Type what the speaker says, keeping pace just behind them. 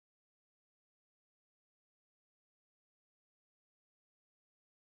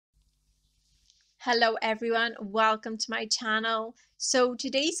Hello everyone, welcome to my channel. So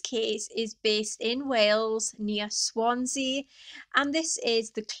today's case is based in Wales near Swansea, and this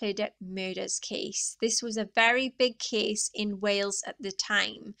is the Clydach Murders case. This was a very big case in Wales at the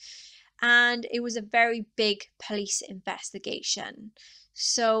time, and it was a very big police investigation.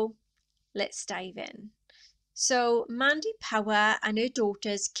 So let's dive in. So Mandy Power and her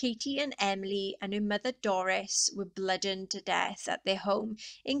daughters Katie and Emily and her mother Doris were bludgeoned to death at their home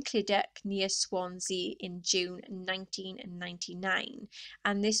in Clydach near Swansea in June 1999,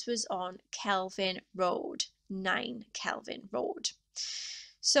 and this was on Kelvin Road, 9 Kelvin Road.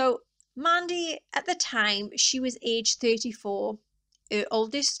 So Mandy, at the time, she was aged 34. Her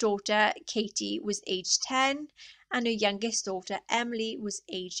oldest daughter Katie was aged 10, and her youngest daughter Emily was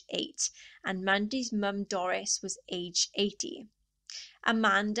aged 8, and Mandy's mum Doris was aged 80.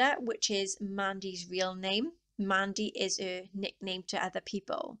 Amanda, which is Mandy's real name, Mandy is her nickname to other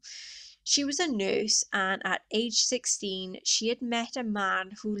people. She was a nurse, and at age 16 she had met a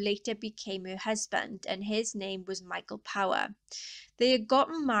man who later became her husband, and his name was Michael Power. They had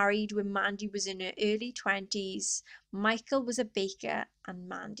gotten married when Mandy was in her early 20s. Michael was a baker and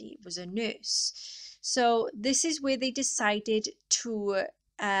Mandy was a nurse. So this is where they decided to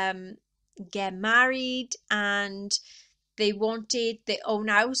get married, and they wanted their own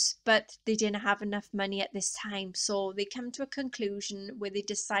house, but they didn't have enough money at this time. So they come to a conclusion where they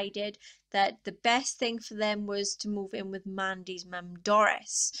decided that the best thing for them was to move in with Mandy's mum,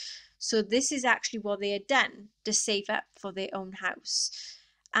 Doris. So this is actually what they had done to save up for their own house.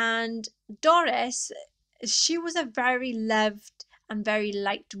 And Doris, she was a very loved and very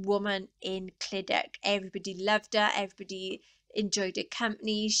liked woman in Clydach. Everybody loved her. Everybody enjoyed her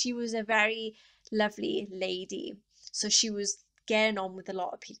company. She was a very lovely lady. So she was getting on with a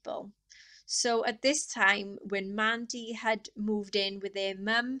lot of people. So at this time, when Mandy had moved in with their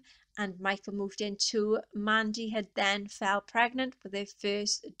mum and Michael moved in too, Mandy had then fell pregnant with their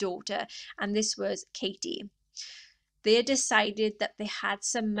first daughter, and this was Katie. They had decided that they had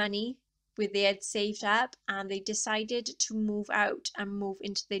some money where they had saved up, and they decided to move out and move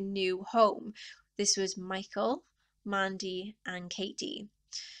into their new home. This was Michael, Mandy, and Katie.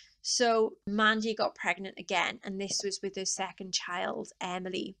 So Mandy got pregnant again, and this was with her second child,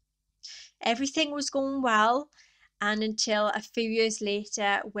 Emily. Everything was going well, and until a few years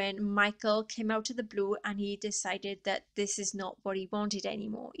later when Michael came out of the blue and he decided that this is not what he wanted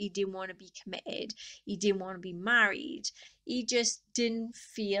anymore. He didn't want to be committed. He didn't want to be married. He just didn't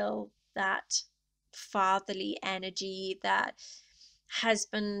feel that fatherly energy, that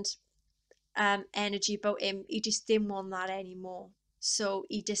husband energy about him. He just didn't want that anymore. So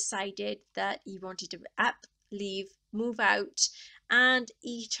he decided that he wanted to up, leave, move out, and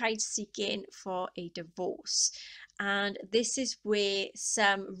he tried seeking for a divorce. And this is where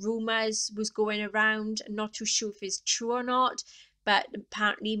some rumors was going around. Not too sure if it's true or not, but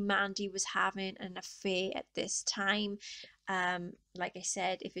apparently Mandy was having an affair at this time. Like I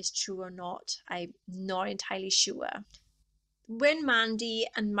said, if it's true or not, I'm not entirely sure. When Mandy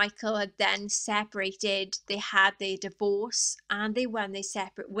and Michael had then separated, they had their divorce and they went their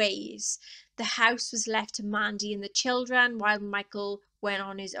separate ways. The house was left to Mandy and the children while Michael went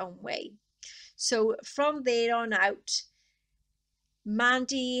on his own way. So from there on out,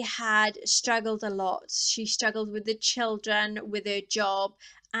 Mandy had struggled a lot. She struggled with the children, with her job,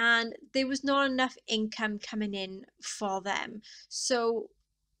 and there was not enough income coming in for them. So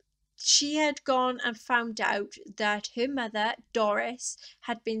she had gone and found out that her mother, Doris,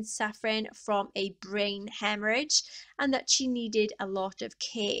 had been suffering from a brain hemorrhage and that she needed a lot of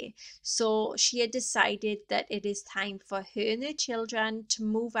care. So she had decided that it is time for her and her children to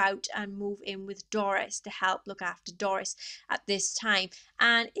move out and move in with Doris to help look after Doris at this time.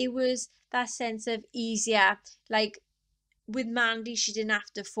 And it was that sense of easier, like with Mandy, she didn't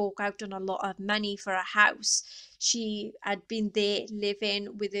have to fork out on a lot of money for a house. She had been there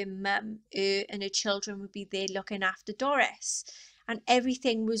living with her mum, and her children would be there looking after Doris. And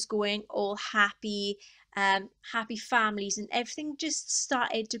everything was going all happy, happy families, and everything just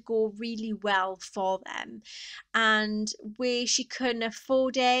started to go really well for them. And where she couldn't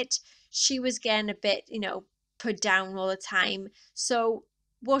afford it, she was getting a bit, put down all the time. So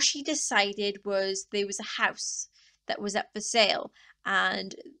what she decided was there was a house that was up for sale,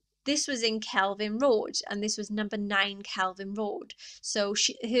 and this was in Kelvin Road, and this was number 9 Kelvin Road. So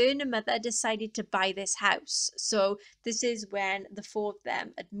her and her mother decided to buy this house. So this is when the four of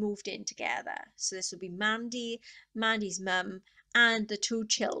them had moved in together. So this would be Mandy, Mandy's mum, and the 2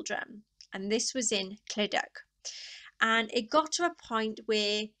 children, and this was in Clydach. And it got to a point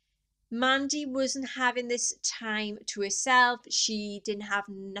where Mandy wasn't having this time to herself. She didn't have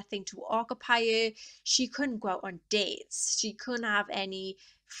nothing to occupy her. She couldn't go out on dates. She couldn't have any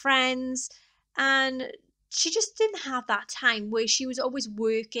friends. And she just didn't have that time where she was always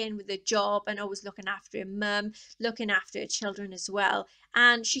working with a job and always looking after her mum, looking after her children as well.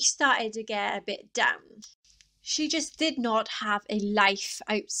 And she started to get a bit down. She just did not have a life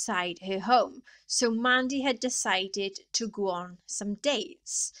outside her home. So Mandy had decided to go on some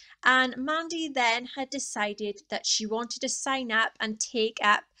dates. And Mandy then had decided that she wanted to sign up and take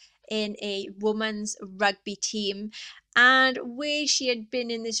up in a women's rugby team. And where she had been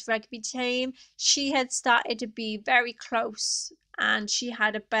in this rugby team, she had started to be very close. And she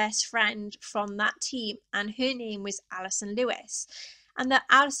had a best friend from that team, and her name was Alison Lewis. And that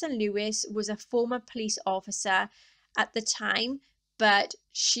Alison Lewis was a former police officer at the time, but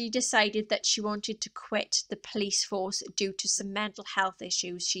she decided that she wanted to quit the police force due to some mental health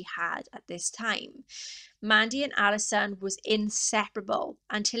issues she had at this time. Mandy and Alison was inseparable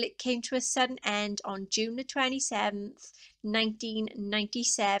until it came to a sudden end on June the 27th,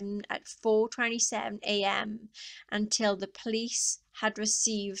 1997 at 4:27 a.m. until the police had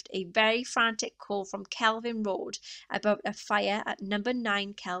received a very frantic call from Kelvin Road about a fire at number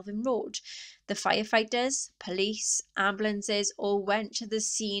 9 Kelvin Road. The firefighters, police, ambulances all went to the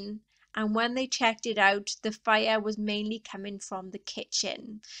scene, and when they checked it out, the fire was mainly coming from the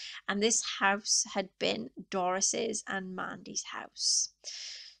kitchen. And this house had been Doris's and Mandy's house.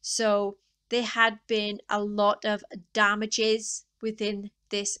 So there had been a lot of damages within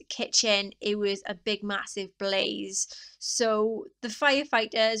this kitchen. It was a big massive blaze. So the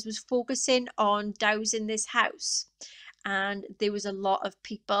firefighters was focusing on dousing this house. And there was a lot of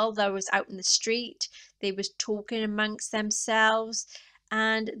people that was out in the street. They was talking amongst themselves,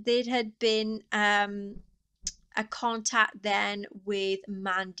 and there had been a contact then with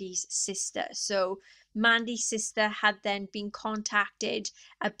Mandy's sister. So Mandy's sister had then been contacted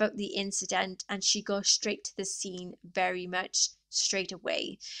about the incident, and she goes straight to the scene very much straight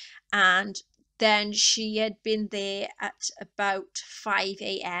away. And then she had been there at about 5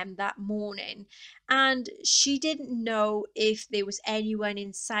 a.m. that morning, and she didn't know if there was anyone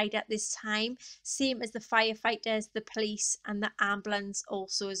inside at this time, same as the firefighters, the police, and the ambulance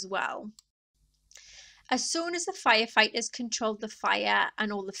also as well. As soon as the firefighters controlled the fire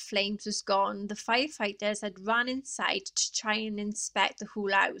and all the flames was gone, the firefighters had run inside to try and inspect the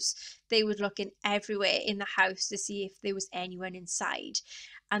whole house. They were looking everywhere in the house to see if there was anyone inside.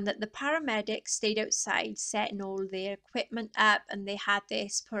 And that the paramedics stayed outside setting all their equipment up, and they had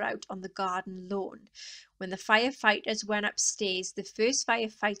this put out on the garden lawn. When the firefighters went upstairs, the first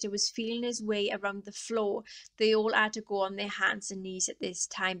firefighter was feeling his way around the floor. They all had to go on their hands and knees at this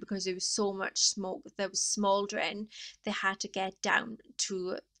time because there was so much smoke that was smouldering. They had to get down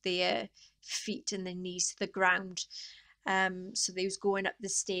to their feet and their knees to the ground. So they was going up the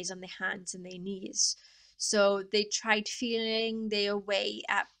stairs on their hands and their knees. So they tried feeling their way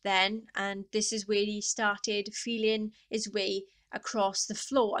up then, and this is where he started feeling his way across the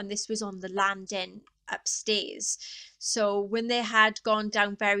floor, and this was on the landing upstairs. So when they had gone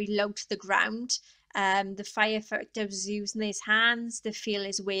down very low to the ground, the firefighter was using his hands to feel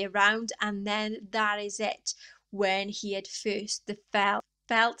his way around, and then that is it. When he had felt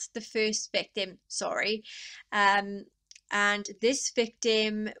the first victim, and this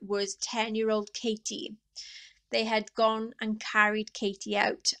victim was 10-year-old Katie. They had gone and carried Katie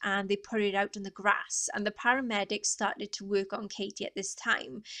out, and they put it out on the grass, and the paramedics started to work on Katie at this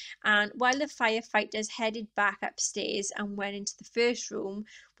time. And while the firefighters headed back upstairs and went into the first room,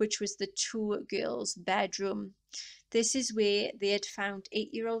 which was the two girls' bedroom, this is where they had found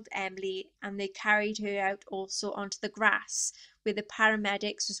 8-year-old Emily, and they carried her out also onto the grass where the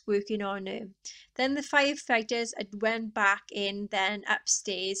paramedics was working on her. Then the firefighters had went back in then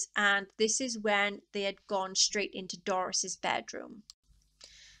upstairs, and this is when they had gone straight into Doris's bedroom.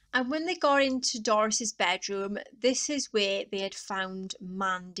 And when they got into Doris's bedroom, this is where they had found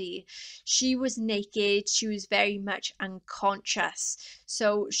Mandy. She was naked, she was very much unconscious.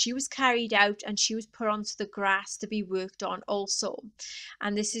 So she was carried out and she was put onto the grass to be worked on also.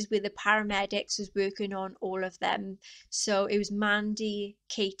 And this is where the paramedics was working on all of them. So it was Mandy,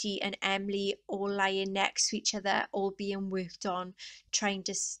 Katie and Emily all lying next to each other, all being worked on, trying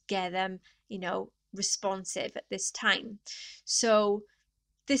to get them, responsive at this time. So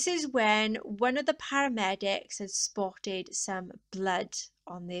this is when one of the paramedics had spotted some blood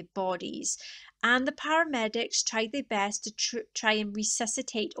on their bodies, and the paramedics tried their best to try and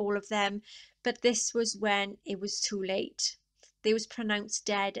resuscitate all of them, but this was when it was too late. They was pronounced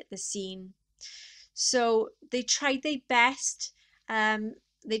dead at the scene. So they tried their best,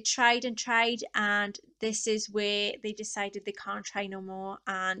 they tried and tried, and this is where they decided they can't try no more,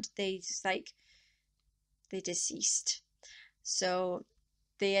 and they just like they deceased. So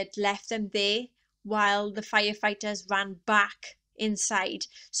they had left them there while the firefighters ran back inside.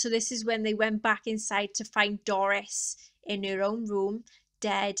 So this is when they went back inside to find Doris in her own room,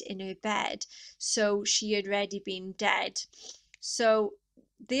 dead in her bed. So she had already been dead. So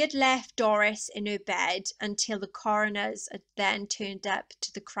they had left Doris in her bed until the coroners had then turned up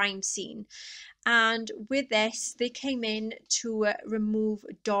to the crime scene. And with this, they came in to remove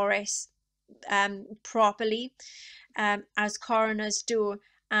Doris properly, as coroners do.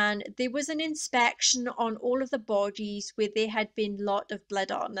 And there was an inspection on all of the bodies where there had been a lot of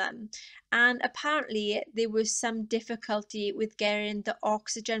blood on them. And apparently there was some difficulty with getting the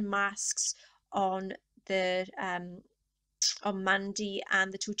oxygen masks on the on Mandy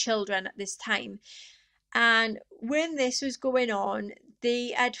and the two children at this time. And when this was going on,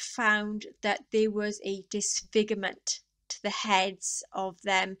 they had found that there was a disfigurement to the heads of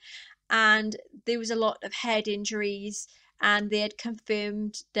them, and there was a lot of head injuries, and they had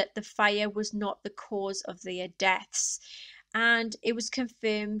confirmed that the fire was not the cause of their deaths. And it was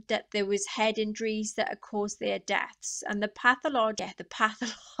confirmed that there was head injuries that had caused their deaths. And the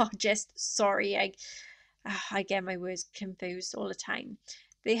pathologist, sorry, I get my words confused all the time.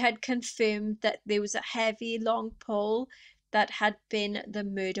 They had confirmed that there was a heavy long pole that had been the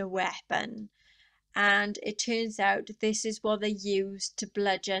murder weapon. And it turns out this is what they used to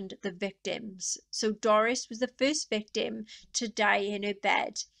bludgeon the victims. So Doris was the first victim to die in her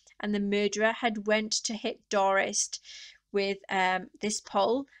bed, and the murderer had went to hit Doris with this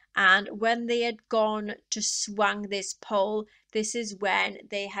pole. And when they had gone to swung this pole, this is when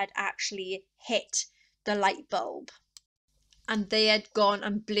they had actually hit the light bulb, and they had gone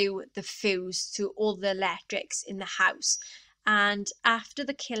and blew the fuse to all the electrics in the house. And after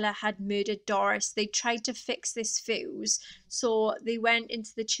the killer had murdered Doris, they tried to fix this fuse. So they went into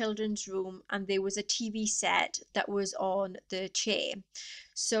the children's room, and there was a TV set that was on the chair.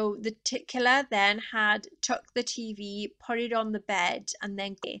 So the killer then had took the TV, put it on the bed, and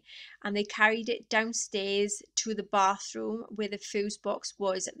they carried it downstairs to the bathroom where the fuse box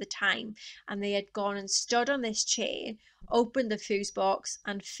was at the time. And they had gone and stood on this chair, opened the fuse box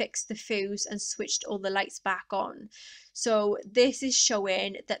and fixed the fuse and switched all the lights back on. So this is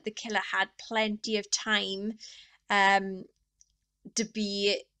showing that the killer had plenty of time to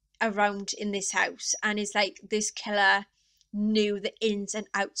be around in this house, and it's like this killer knew the ins and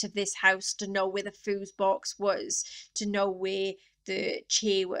outs of this house, to know where the fuse box was, to know where the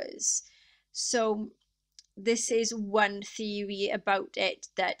chair was. So this is one theory about it,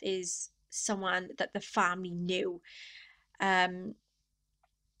 that is someone that the family knew,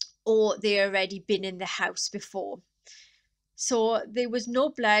 or they already been in the house before. So there was no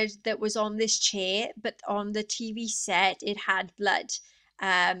blood that was on this chair, but on the TV set it had blood.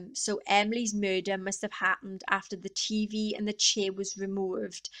 So Emily's murder must have happened after the TV and the chair was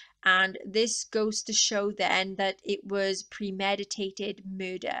removed, and this goes to show then that it was premeditated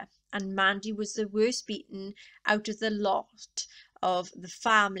murder, and Mandy was the worst beaten out of the lot of the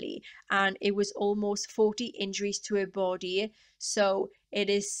family, and it was almost 40 injuries to her body. So it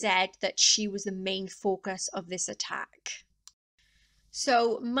is said that she was the main focus of this attack.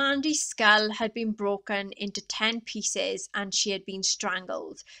 So Mandy's skull had been broken into 10 pieces, and she had been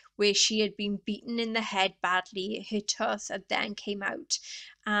strangled. Where she had been beaten in the head badly, her tooth had then came out.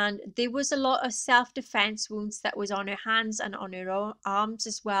 And there was a lot of self-defense wounds that was on her hands and on her arms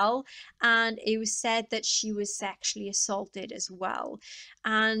as well. And it was said that she was sexually assaulted as well.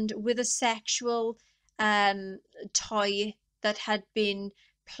 And with a sexual toy that had been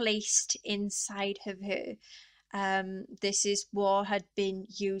placed inside of her. This is what had been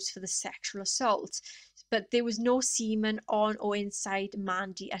used for the sexual assault. But there was no semen on or inside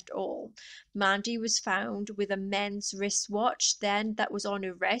Mandy at all. Mandy was found with a men's wristwatch then that was on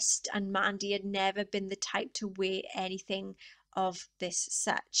her wrist, and Mandy had never been the type to wear anything of this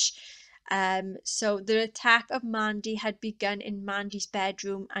such. So the attack of Mandy had begun in Mandy's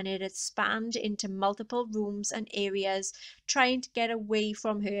bedroom, and it had spanned into multiple rooms and areas, trying to get away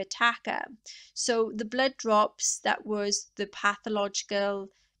from her attacker. So the blood drops that was the pathological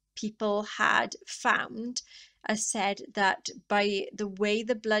people had found said that by the way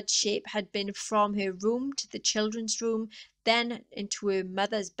the blood shape had been from her room to the children's room, then into her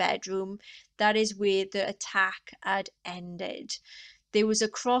mother's bedroom, that is where the attack had ended. There was a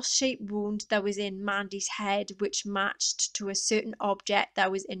cross-shaped wound that was in Mandy's head, which matched to a certain object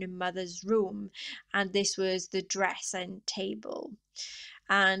that was in her mother's room, and this was the dressing table.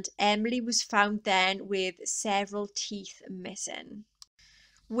 And Emily was found then with several teeth missing.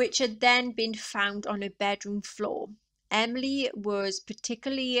 which had then been found on her bedroom floor. Emily was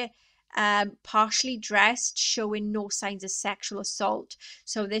particularly partially dressed, showing no signs of sexual assault.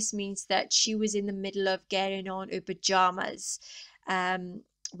 So this means that she was in the middle of getting on her pajamas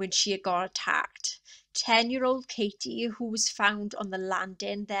when she had got attacked. 10-year-old Katie, who was found on the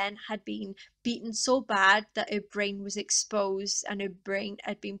landing, then had been beaten so bad that her brain was exposed and her brain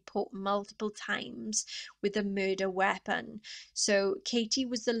had been poked multiple times with a murder weapon. So Katie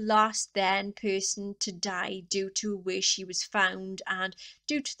was the last then person to die due to where she was found and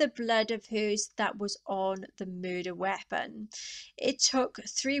due to the blood of hers that was on the murder weapon. It took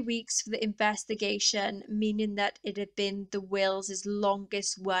 3 weeks for the investigation, meaning that it had been the Wales'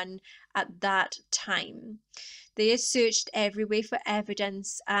 longest one at that time. They had searched everywhere for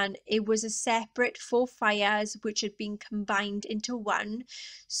evidence, and it was a separate 4 fires which had been combined into one.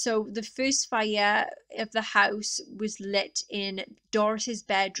 So the first fire of the house was lit in Doris's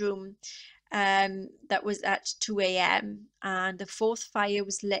bedroom. That was at 2 a.m. and the 4th fire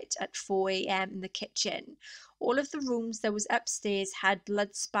was lit at 4 a.m. in the kitchen. All of the rooms that was upstairs had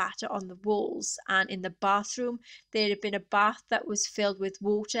blood spatter on the walls, and in the bathroom there had been a bath that was filled with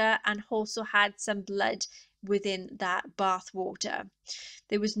water and also had some blood within that bath water.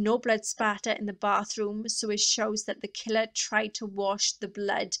 There was no blood spatter in the bathroom, so it shows that the killer tried to wash the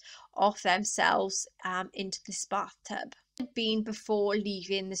blood off themselves into this bathtub. Been before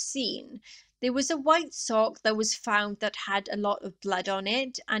leaving the scene. There was a white sock that was found that had a lot of blood on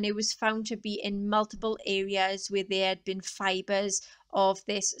it, and it was found to be in multiple areas where there had been fibers of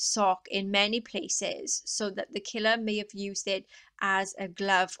this sock in many places, so that the killer may have used it as a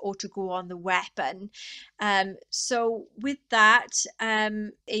glove or to go on the weapon. So with that,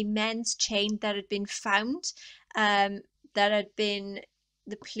 a men's chain that had been found, that had been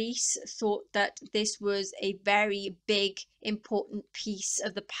the police thought that this was a very big, important piece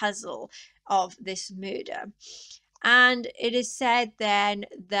of the puzzle of this murder. And it is said then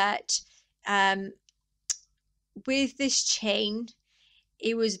that with this chain,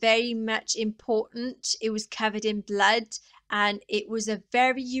 it was very much important. It was covered in blood, and it was a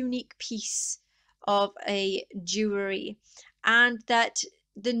very unique piece of a jewelry, and that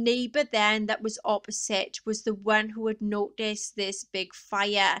the neighbor then that was opposite was the one who had noticed this big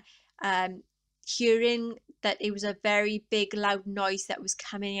fire, hearing that it was a very big loud noise that was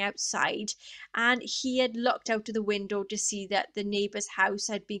coming outside, and he had looked out of the window to see that the neighbor's house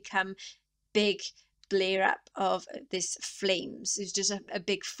had become big blare up of this flames. It was just a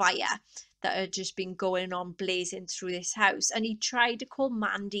big fire that had just been going on, blazing through this house. And he tried to call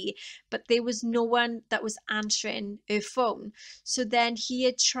Mandy, but there was no one that was answering her phone. So then he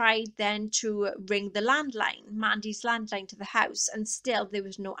had tried then to ring the landline, Mandy's landline to the house, and still there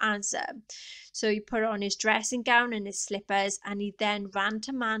was no answer. So he put on his dressing gown and his slippers, and he then ran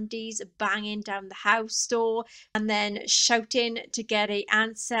to Mandy's, banging down the house door and then shouting to get an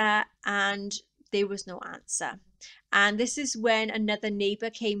answer, and there was no answer. And this is when another neighbor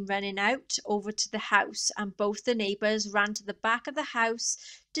came running out over to the house, and both the neighbors ran to the back of the house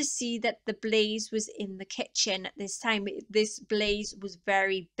to see that the blaze was in the kitchen at this time. This blaze was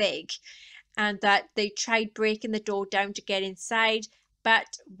very big, and that they tried breaking the door down to get inside,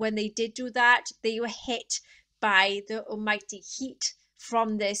 but when they did do that, they were hit by the almighty heat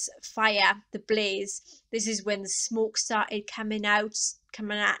from this fire, the blaze. This is when the smoke started coming out,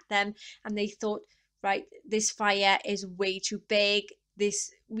 coming at them, and they thought, right, this fire is way too big.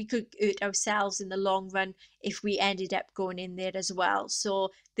 We could hurt ourselves in the long run if we ended up going in there as well. So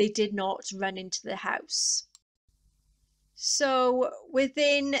they did not run into the house. So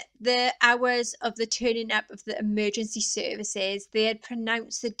within the hours of the turning up of the emergency services, they had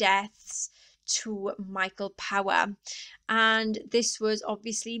pronounced the deaths to Michael Power, and this was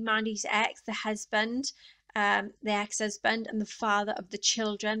obviously Mandy's ex, the husband, the ex-husband and the father of the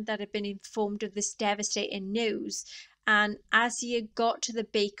children that had been informed of this devastating news. And as he had got to the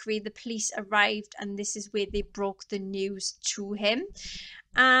bakery, the police arrived, and this is where they broke the news to him.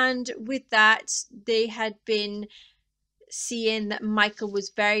 And with that, they had been seeing that Michael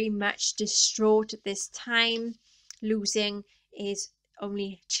was very much distraught at this time, losing his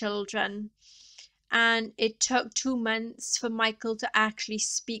only children. And it took 2 months for Michael to actually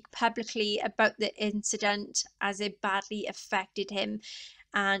speak publicly about the incident, as it badly affected him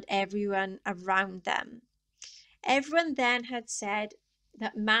and everyone around them. Everyone then had said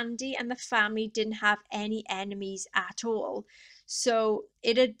that Mandy and the family didn't have any enemies at all. So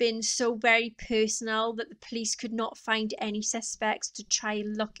it had been so very personal that the police could not find any suspects to try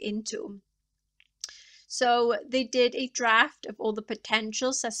and look into. So they did a draft of all the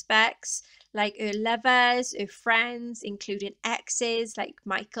potential suspects, like her lovers, her friends, including exes like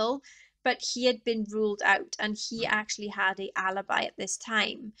Michael, but he had been ruled out and he actually had an alibi at this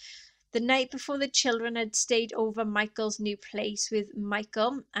time. The night before, the children had stayed over Michael's new place with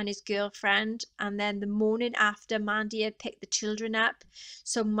Michael and his girlfriend, and then the morning after, Mandy had picked the children up,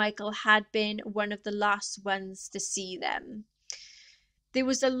 so Michael had been one of the last ones to see them. There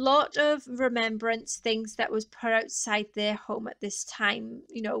was a lot of remembrance things that was put outside their home at this time,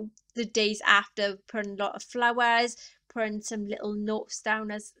 the days after, putting a lot of flowers, putting some little notes down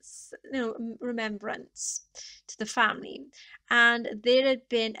as remembrance to the family. And there had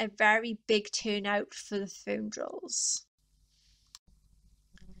been a very big turnout for the funerals.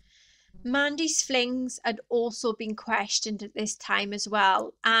 Mandy's flings had also been questioned at this time as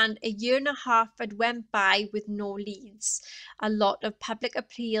well, and a year and a half had went by with no leads. A lot of public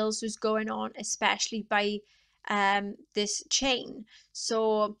appeals was going on, especially by this chain.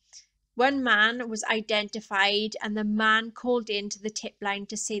 So one man was identified, and the man called in to the tip line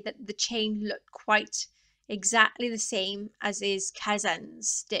to say that the chain looked quite exactly the same as his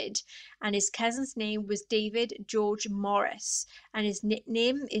cousin's did, and his cousin's name was David George Morris, and his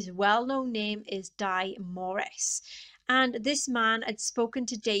nickname, his well-known name, is Di Morris. And this man had spoken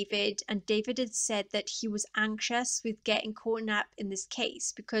to David, and David had said that he was anxious with getting caught up in this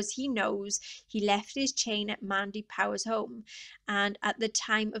case because he knows he left his chain at Mandy Power's home, and at the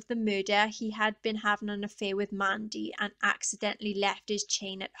time of the murder he had been having an affair with Mandy and accidentally left his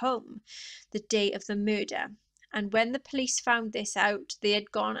chain at home the day of the murder. And when the police found this out, they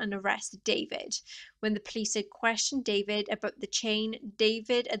had gone and arrested David. When the police had questioned David about the chain,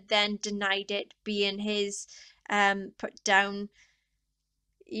 David had then denied it being his. Put down,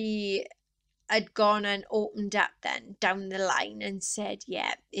 he had gone and opened up then down the line and said,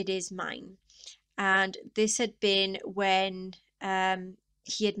 yeah, it is mine. And this had been when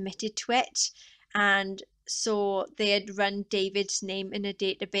he admitted to it, and so they had run David's name in a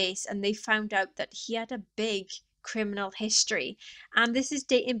database and they found out that he had a big criminal history, and this is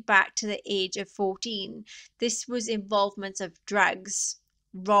dating back to the age of 14. This was involvement of drugs,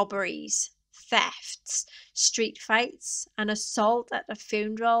 robberies, thefts, street fights, an assault at a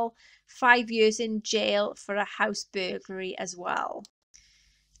funeral, 5 years in jail for a house burglary as well.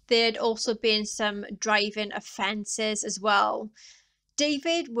 There had also been some driving offences as well.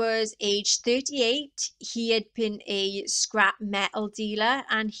 David was aged 38. He had been a scrap metal dealer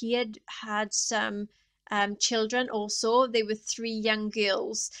and he had had some children also. They were 3 young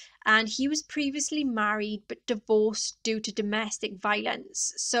girls, and he was previously married but divorced due to domestic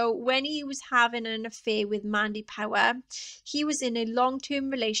violence. So when he was having an affair with Mandy Power, he was in a long-term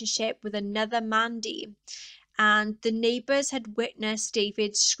relationship with another Mandy. And the neighbours had witnessed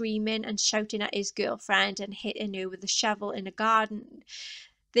David screaming and shouting at his girlfriend and hitting her with a shovel in a garden.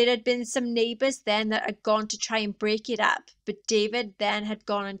 There had been some neighbours then that had gone to try and break it up, but David then had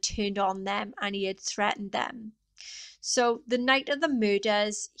gone and turned on them and he had threatened them. So the night of the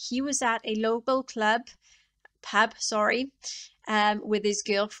murders, he was at a local pub, with his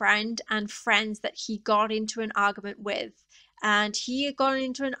girlfriend and friends that he got into an argument with. And he had gone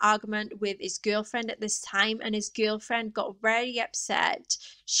into an argument with his girlfriend at this time, and his girlfriend got very upset.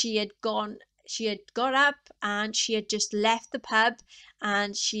 She had got up and she had just left the pub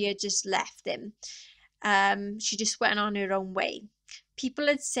and she had just left him. She just went on her own way. People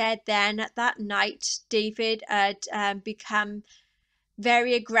had said then at that night David had become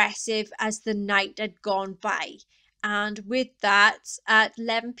very aggressive as the night had gone by. And with that, at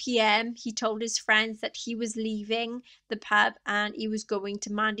 11 p.m., he told his friends that he was leaving the pub and he was going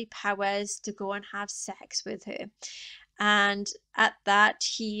to Mandy Powers to go and have sex with her. And at that,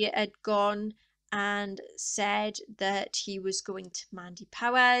 he had gone and said that he was going to Mandy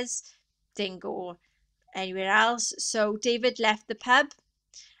Powers, didn't go anywhere else. So David left the pub,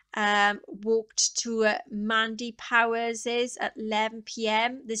 walked to Mandy Powers's at 11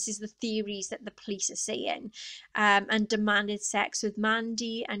 p.m. This is the theories that the police are saying, and demanded sex with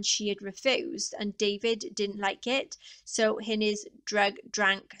Mandy, and she had refused, and David didn't like it. So in his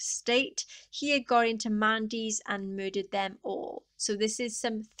drunk state, he had got into Mandy's and murdered them all. So this is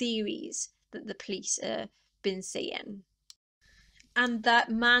some theories that the police have been saying. And that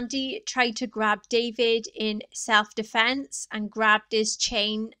Mandy tried to grab David in self-defense and grabbed his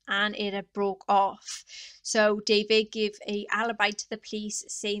chain and it had broke off. So David gave an alibi to the police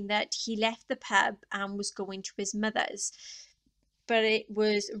saying that he left the pub and was going to his mother's, but it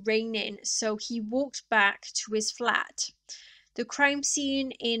was raining, so he walked back to his flat. The crime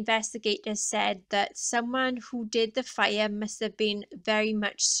scene investigators said that someone who did the fire must have been very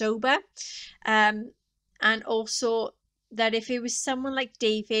much sober. and also that if it was someone like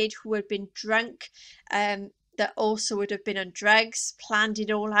David who had been drunk, that also would have been on drugs, planned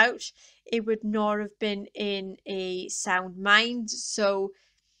it all out, it would not have been in a sound mind. So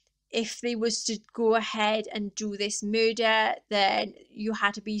if they was to go ahead and do this murder, then you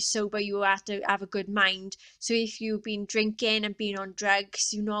had to be sober, you had to have a good mind. So if you've been drinking and been on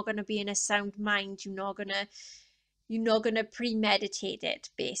drugs, you're not going to be in a sound mind, you're not gonna premeditate it,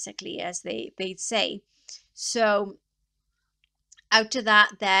 basically, as they'd say. So out of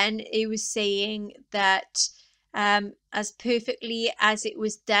that, then it was saying that as perfectly as it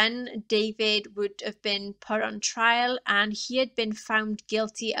was done, David would have been put on trial, and he had been found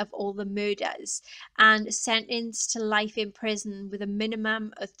guilty of all the murders and sentenced to life in prison with a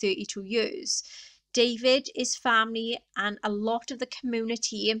minimum of 32 years. David, his family, and a lot of the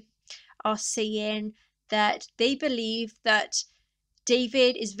community are saying that they believe that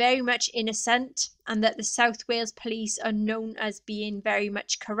David is very much innocent and that the South Wales police are known as being very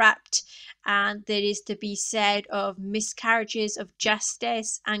much corrupt, and there is to be said of miscarriages of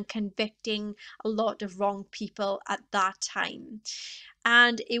justice and convicting a lot of wrong people at that time.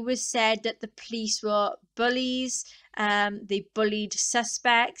 And it was said that the police were bullies. They bullied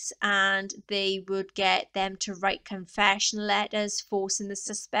suspects and they would get them to write confession letters, forcing the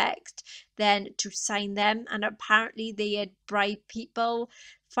suspect then to sign them. And apparently they had bribed people,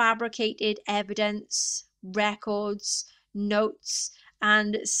 fabricated evidence, records, notes,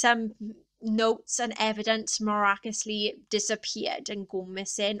 and some notes and evidence miraculously disappeared and go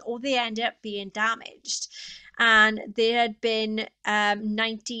missing, or they ended up being damaged. And there had been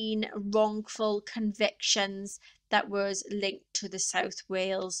 19 wrongful convictions that was linked to the South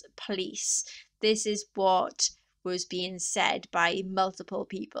Wales police. This is what was being said by multiple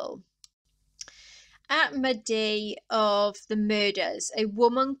people. At midday of the murders, a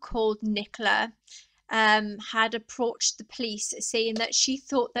woman called Nicola had approached the police saying that she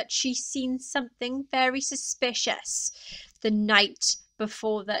thought that she seen something very suspicious the night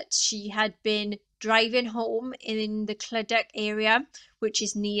before, that she had been driving home in the Clydach area, which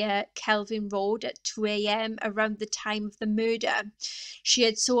is near Kelvin Road, at 2 a.m. around the time of the murder. She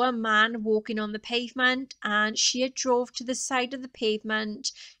had saw a man walking on the pavement, and she had drove to the side of the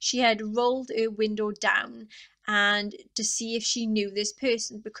pavement. She had rolled her window down and to see if she knew this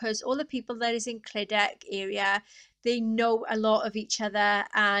person, because all the people that is in Clydach area, they know a lot of each other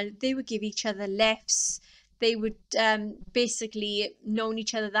and they would give each other lifts. They would basically known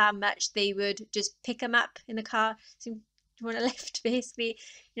each other that much, they would just pick them up in the car. So, do you want a lift? Basically,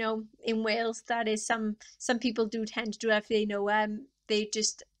 you know, in Wales, that is some people do tend to do that if they know they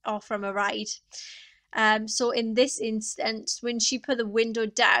just offer them a ride. So in this instance, when she put the window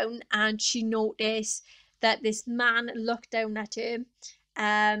down and she noticed that this man looked down at her,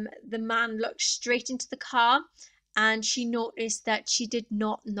 the man looked straight into the car, and she noticed that she did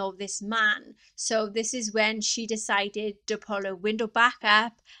not know this man. So this is when she decided to pull her window back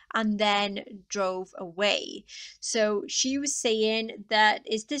up and then drove away. So she was saying that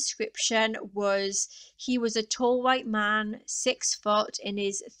his description was he was a tall white man, 6 foot, in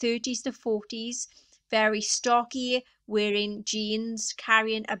his 30s to 40s, very stocky, wearing jeans,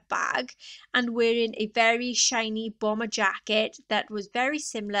 carrying a bag, and wearing a very shiny bomber jacket that was very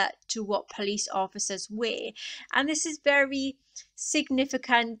similar to what police officers wear. And this is very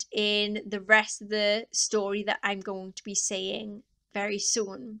significant in the rest of the story that I'm going to be saying very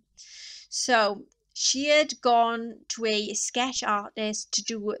soon. So she had gone to a sketch artist to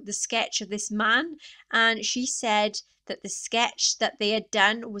do the sketch of this man, and she said that the sketch that they had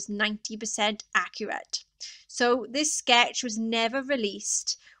done was 90% accurate. So this sketch was never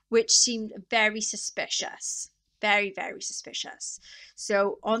released, which seemed very suspicious. Very, very suspicious.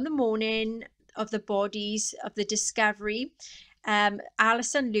 So on the morning of the bodies of the discovery,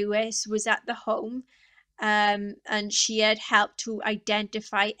 Alison Lewis was at the home, and she had helped to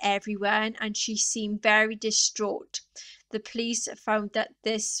identify everyone, and she seemed very distraught. The police found that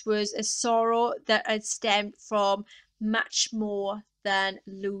this was a sorrow that had stemmed from much more than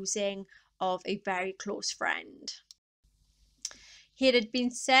losing of a very close friend. It had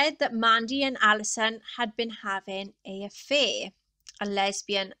been said that Mandy and Alison had been having an affair, a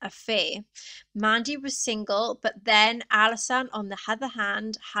lesbian affair. Mandy was single, but then Alison, on the other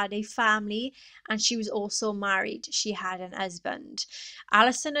hand, had a family, and she was also married. She had an husband.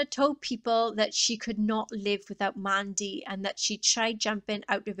 Alison had told people that she could not live without Mandy and that she tried jumping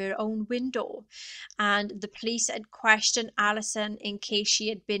out of her own window. And the police had questioned Alison in case she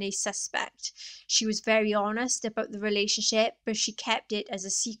had been a suspect. She was very honest about the relationship, but she kept it as a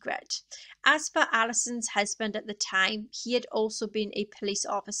secret. As for Alison's husband at the time, he had also been being a police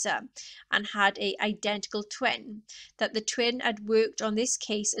officer and had an identical twin, that the twin had worked on this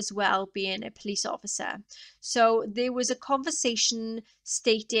case as well, being a police officer. So there was a conversation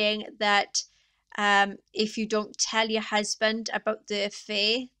stating that if you don't tell your husband about the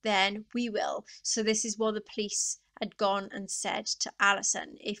affair, then we will. So this is what the police had gone and said to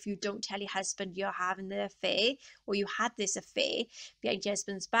Alison: if you don't tell your husband you're having the affair, or you had this affair behind your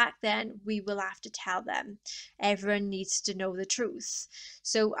husband's back, then we will have to tell them. Everyone needs to know the truth.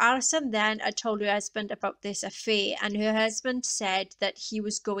 So Alison then had told her husband about this affair, and her husband said that he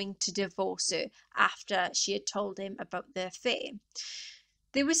was going to divorce her after she had told him about the affair.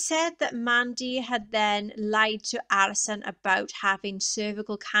 It was said that Mandy had then lied to Alison about having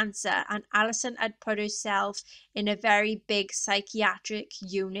cervical cancer, and Alison had put herself in a very big psychiatric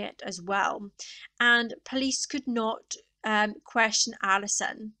unit as well. And police could not question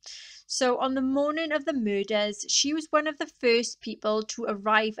Alison. So on the morning of the murders, she was one of the first people to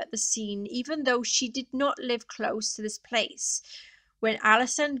arrive at the scene, even though she did not live close to this place. When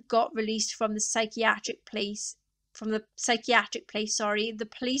Alison got released from the psychiatric place, the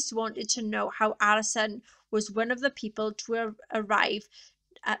police wanted to know how Alison was one of the people to arrive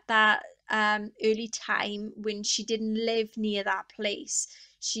at that early time when she didn't live near that place.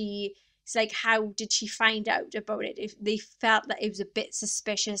 It's like, how did she find out about it? If they felt that it was a bit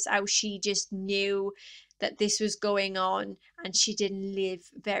suspicious how she just knew that this was going on and she didn't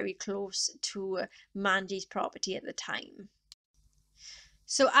live very close to Mandy's property at the time.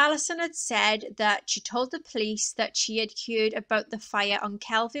 So Alison had said that she told the police that she had heard about the fire on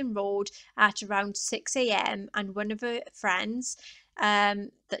Kelvin Road at around 6 a.m. and one of her friends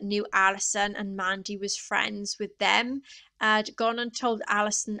that knew Alison and Mandy was friends with them had gone and told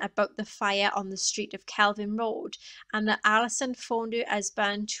Alison about the fire on the street of Kelvin Road, and that Alison phoned her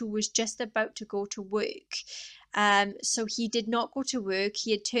husband, who was just about to go to work. So he did not go to work.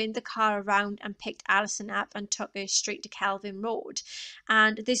 He had turned the car around and picked Alison up and took her straight to Kelvin Road.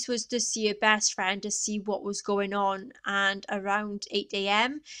 And this was to see her best friend, to see what was going on. And around 8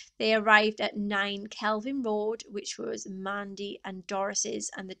 a.m. they arrived at 9 Kelvin Road, which was Mandy and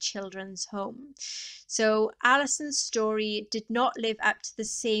Doris's and the children's home. So Alison's story did not live up to the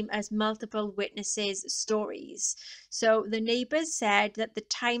same as multiple witnesses' stories. So the neighbours said that the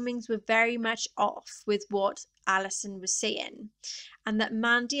timings were very much off with what Alison was saying, and that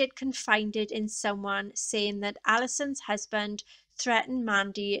Mandy had confided in someone saying that Alison's husband threatened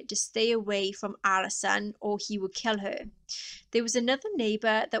Mandy to stay away from Alison or he would kill her. There was another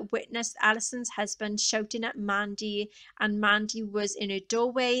neighbour that witnessed Alison's husband shouting at Mandy, and Mandy was in her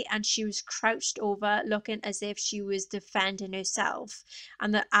doorway and she was crouched over looking as if she was defending herself,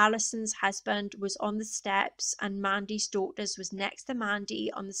 and that Alison's husband was on the steps and Mandy's daughters was next to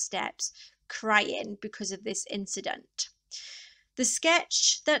Mandy on the steps crying because of this incident. The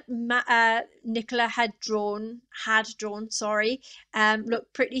sketch that Nicola had drawn,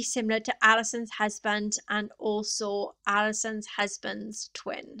 looked pretty similar to Alison's husband and also Alison's husband's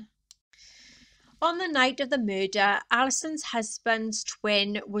twin. On the night of the murder, Alison's husband's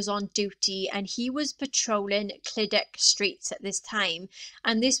twin was on duty and he was patrolling Clydach streets at this time.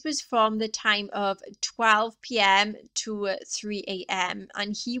 And this was from the time of 12 p.m. to 3 a.m.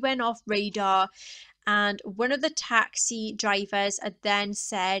 And he went off radar. And one of the taxi drivers had then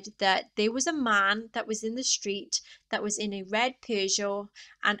said that there was a man that was in the street that was in a red Peugeot,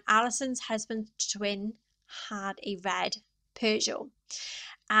 and Alison's husband's twin had a red Peugeot.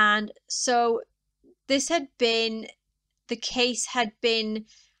 And so the case had been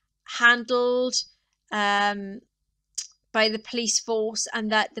handled by the police force,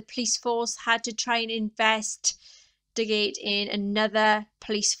 and that the police force had to try and investigate in another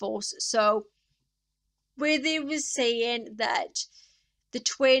police force. So where they was saying that the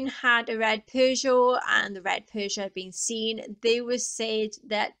twin had a red Peugeot and the red Peugeot had been seen, they was said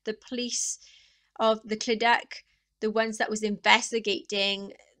that the police of the Clydach, the ones that was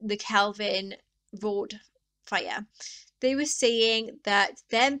investigating the Kelvin Road fire, they were saying that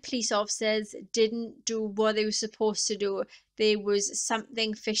them police officers didn't do what they were supposed to do. There was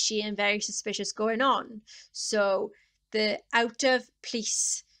something fishy and very suspicious going on. So the out of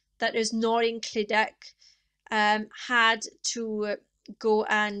police that is not in Clydach had to go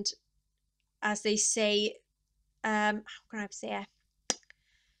and, as they say, how can I say it?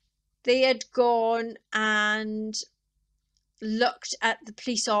 They had gone and looked at the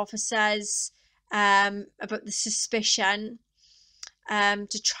police officers about the suspicion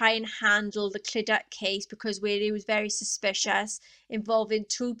to try and handle the Clydach case, because where it was very suspicious, involving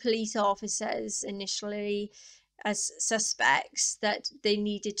 2 police officers initially as suspects, that they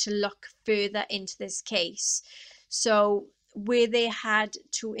needed to look further into this case. So where they had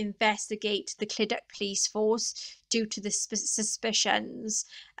to investigate the Clydach police force due to the suspicions.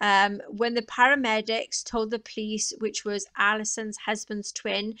 When the paramedics told the police, which was Alison's husband's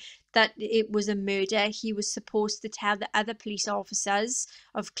twin, that it was a murder, he was supposed to tell the other police officers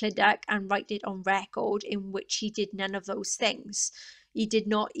of Clydach and write it on record, in which he did none of those things. He did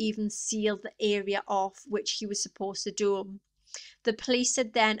not even seal the area off, which he was supposed to do. The police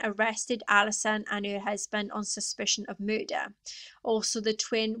had then arrested Alison and her husband on suspicion of murder. Also, the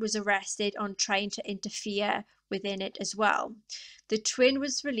twin was arrested on trying to interfere within it as well. The twin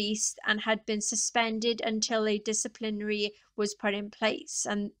was released and had been suspended until a disciplinary was put in place.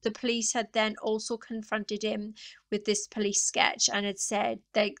 And the police had then also confronted him with this police sketch and had said,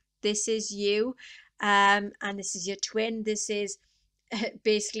 like, this is you, and this is your twin. This is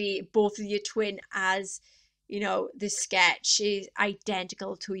basically both of your twin, as you know, the sketch is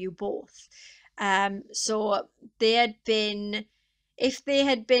identical to you both. So they had been, if there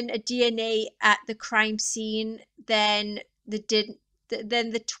had been a DNA at the crime scene, then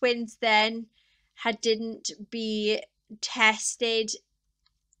the twins then didn't be tested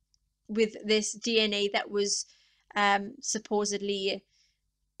with this DNA that was supposedly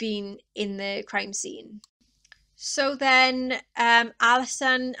been in the crime scene. So then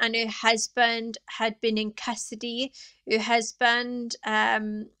Alison and her husband had been in custody. Her husband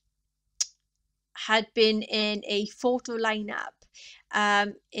had been in a photo lineup,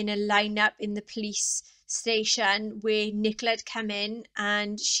 in the police station where Nicola had come in,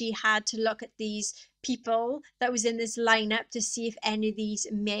 and she had to look at these people that was in this lineup to see if any of these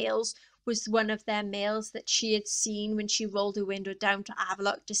males was one of their males that she had seen when she rolled her window down to have a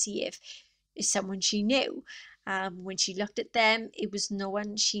look to see if it's someone she knew. When she looked at them, it was no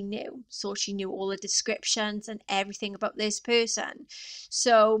one she knew. So she knew all the descriptions and everything about this person.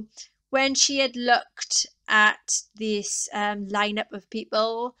 So when she had looked at this lineup of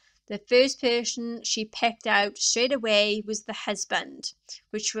people, the first person she picked out straight away was the husband,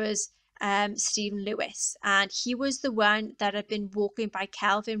 which was Stephen Lewis, and he was the one that had been walking by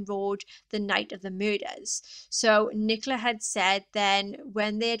Kelvin Road the night of the murders. So Nicola had said then,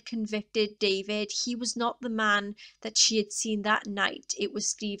 when they had convicted David, he was not the man that she had seen that night. It was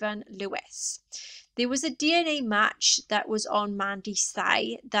Stephen Lewis. There was a DNA match that was on Mandy's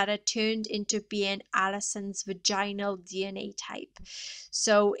thigh that had turned into being Alison's vaginal DNA type.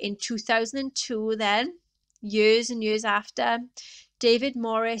 So in 2002 then, years and years after, David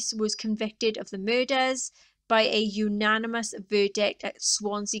Morris was convicted of the murders by a unanimous verdict at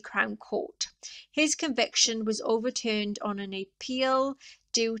Swansea Crown Court. His conviction was overturned on an appeal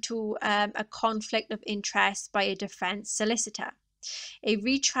due to a conflict of interest by a defence solicitor. A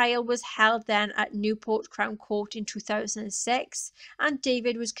retrial was held then at Newport Crown Court in 2006, and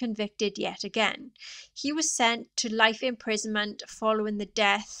David was convicted yet again. He was sent to life imprisonment following the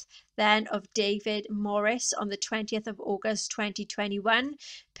death then of David Morris on the 20th of August 2021.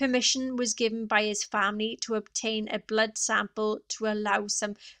 Permission was given by his family to obtain a blood sample to allow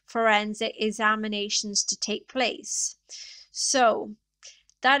some forensic examinations to take place. So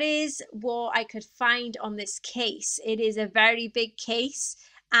that is what I could find on this case. It is a very big case,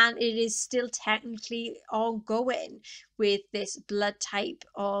 and it is still technically ongoing with this blood type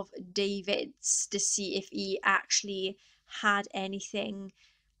of David's to see if he actually had anything,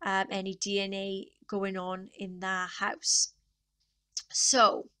 any DNA going on in the house.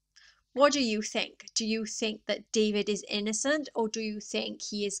 So what do you think? Do you think that David is innocent, or do you think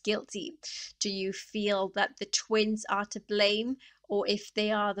he is guilty? Do you feel that the twins are to blame, or if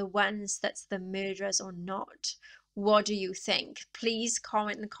they are the ones that's the murderers or not? What do you think? Please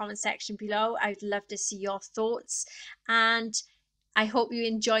comment in the comment section below. I'd love to see your thoughts, and I hope you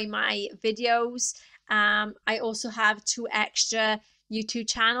enjoy my videos. I also have 2 extra YouTube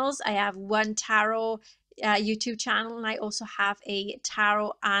channels. I have one tarot YouTube channel, and I also have a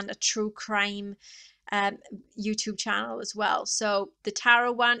tarot and a true crime YouTube channel as well. So the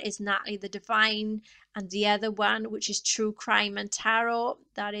tarot one is Natalie the Divine, and the other one, which is True Crime and Tarot,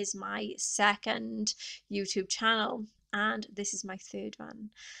 that is my second YouTube channel, and this is my third one.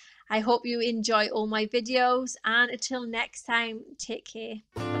 I hope you enjoy all my videos, and until next time, take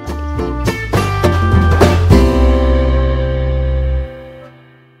care.